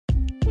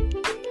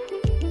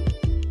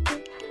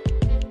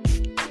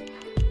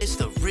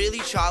Really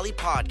Charlie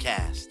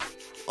Podcast,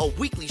 a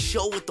weekly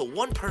show with the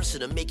one person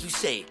to make you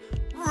say,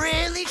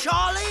 "Really,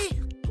 Charlie?"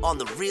 on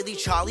the Really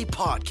Charlie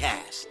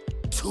Podcast.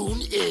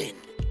 Tune in.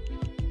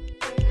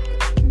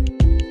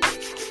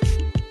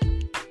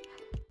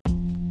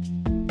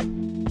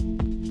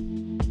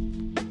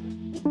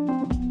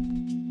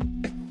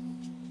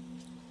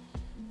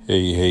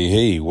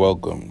 Hey,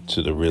 welcome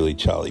to the Really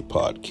Charlie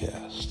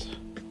Podcast.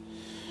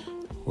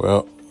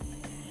 Well,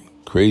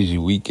 crazy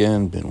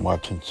weekend, been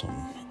watching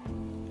some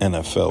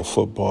NFL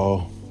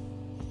football,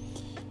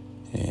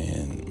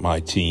 and my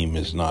team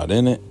is not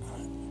in it,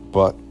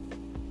 but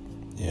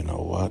you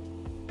know what?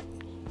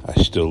 I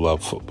still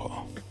love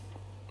football.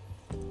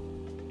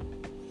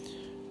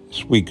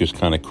 This week is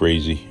kind of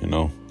crazy,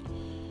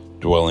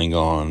 dwelling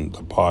on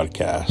the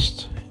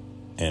podcast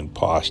and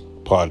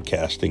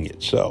podcasting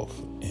itself.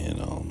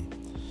 And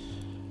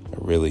I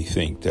really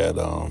think that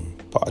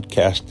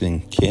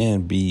podcasting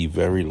can be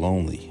very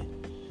lonely,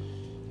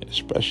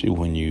 especially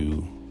when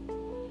you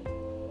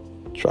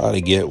try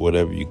to get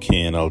whatever you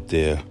can out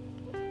there,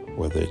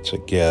 whether it's a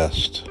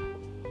guest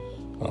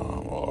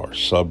or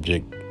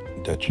subject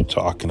that you're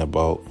talking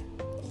about.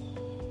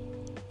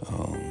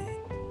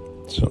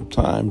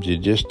 Sometimes you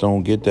just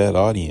don't get that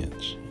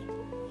audience.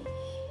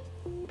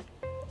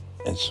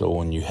 And so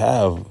when you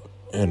have,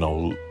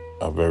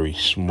 a very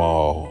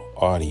small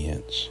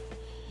audience,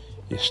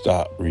 you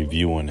start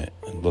reviewing it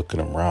and looking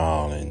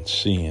around and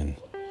seeing,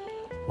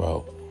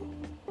 well,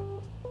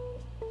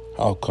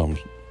 how come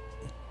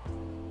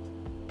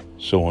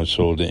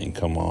so-and-so didn't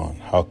come on?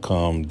 How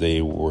come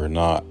they were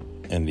not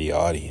in the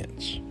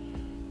audience?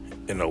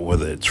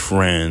 Whether it's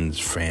friends,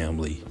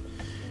 family,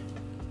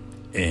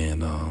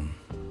 and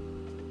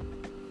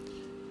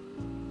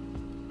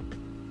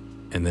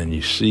then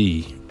you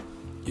see,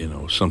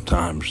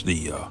 sometimes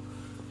the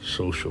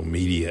social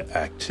media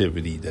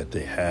activity that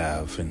they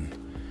have and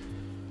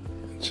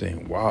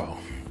saying, wow,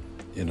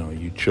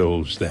 you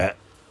chose that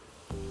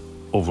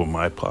over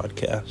my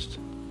podcast.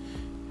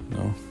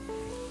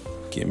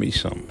 Give me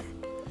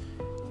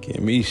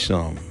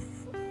some,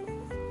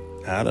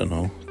 I don't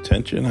know,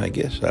 attention, I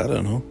guess. I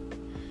don't know.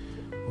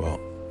 Well,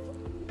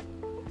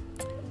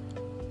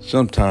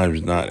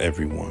 sometimes not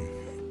everyone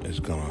is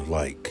going to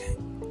like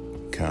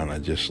kind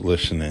of just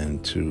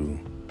listening to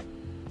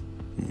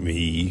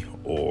me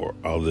or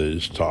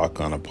others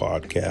talk on a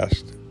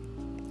podcast.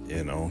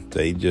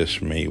 They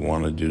just may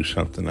want to do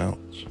something else.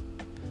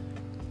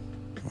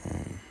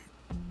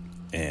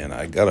 And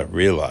I got to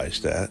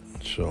realize that.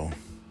 So,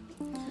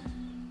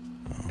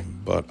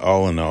 but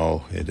all in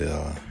all,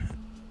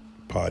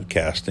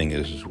 podcasting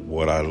is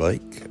what I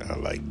like. I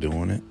like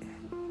doing it.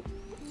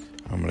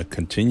 I'm going to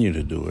continue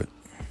to do it.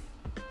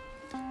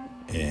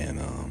 And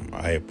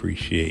I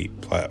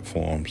appreciate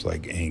platforms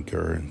like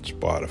Anchor and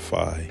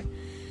Spotify,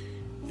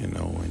 and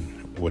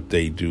what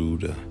they do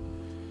to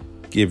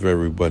give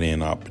everybody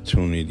an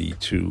opportunity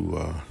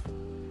to,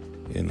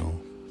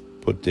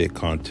 put their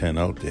content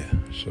out there.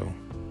 So,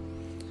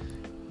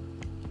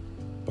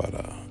 but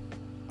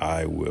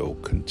I will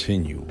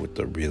continue with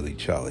the Really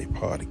Charlie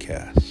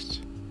Podcast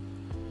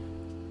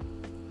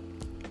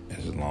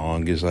as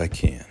long as I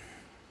can.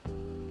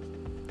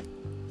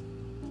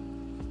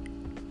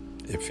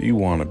 If you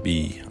want to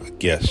be a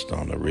guest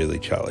on the Really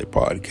Charlie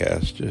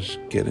Podcast, just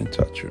get in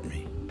touch with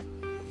me.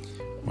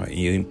 My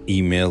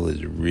email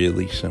is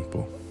really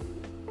simple.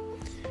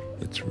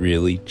 It's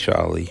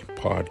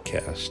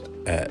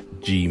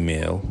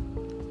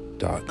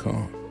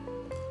reallycharliepodcast@gmail.com.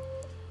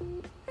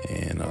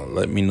 And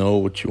let me know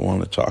what you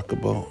want to talk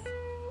about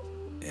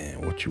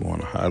and what you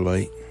want to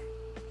highlight.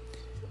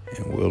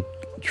 And we'll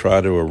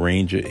try to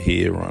arrange it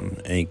here on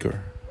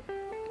Anchor.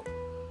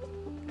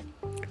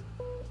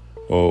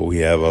 Or we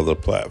have other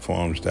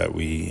platforms that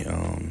we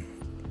on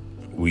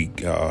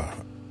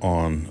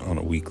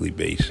a weekly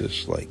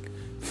basis, like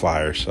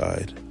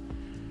Fireside.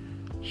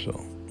 So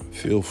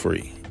feel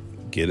free,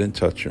 get in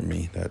touch with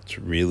me. That's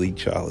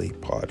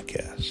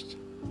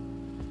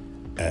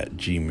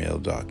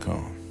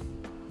reallycharliepodcast@gmail.com.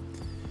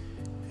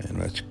 And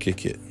let's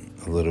kick it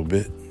a little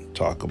bit,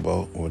 talk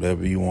about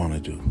whatever you want to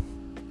do,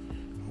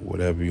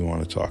 whatever you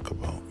want to talk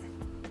about.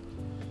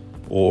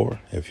 Or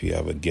if you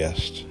have a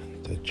guest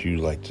that you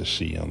like to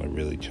see on the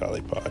Really Charlie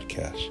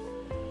Podcast,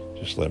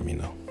 just let me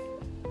know.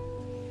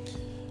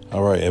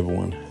 All right,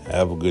 everyone,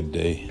 have a good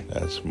day.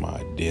 That's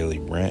my daily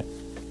rant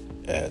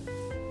at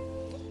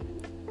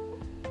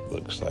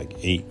looks like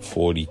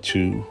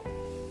 8:42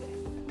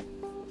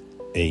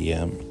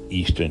 a.m.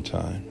 Eastern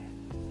Time.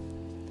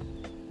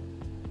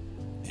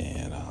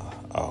 And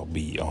I'll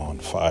be on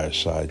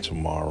Fireside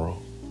tomorrow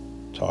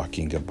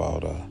talking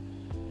about a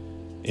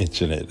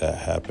incident that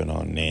happened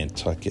on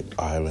Nantucket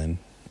Island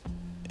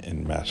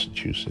in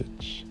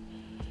Massachusetts.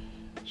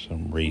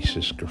 Some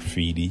racist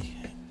graffiti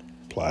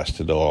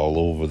plastered all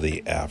over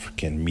the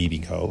African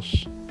meeting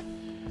house.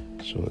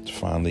 So it's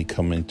finally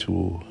coming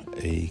to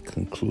a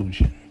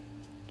conclusion.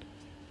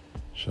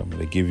 So I'm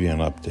going to give you an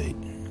update.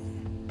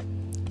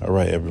 All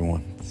right,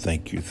 everyone.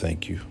 Thank you.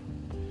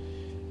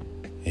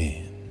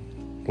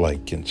 And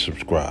like and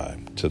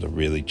subscribe to the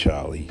Really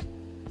Charlie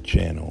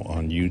channel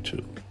on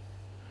YouTube.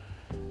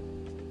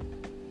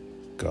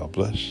 God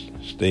bless.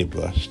 Stay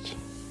blessed.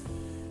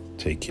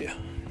 Take care.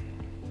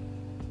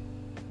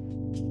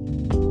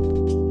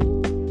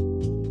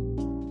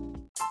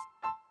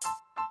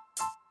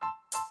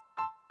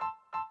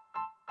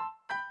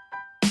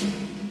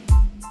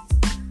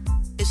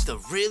 It's the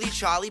Really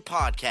Charlie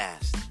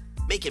Podcast,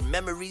 making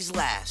memories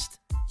last.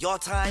 Your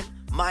time,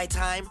 my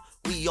time,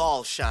 we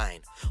all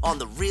shine on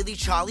the Really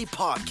Charlie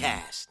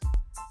Podcast.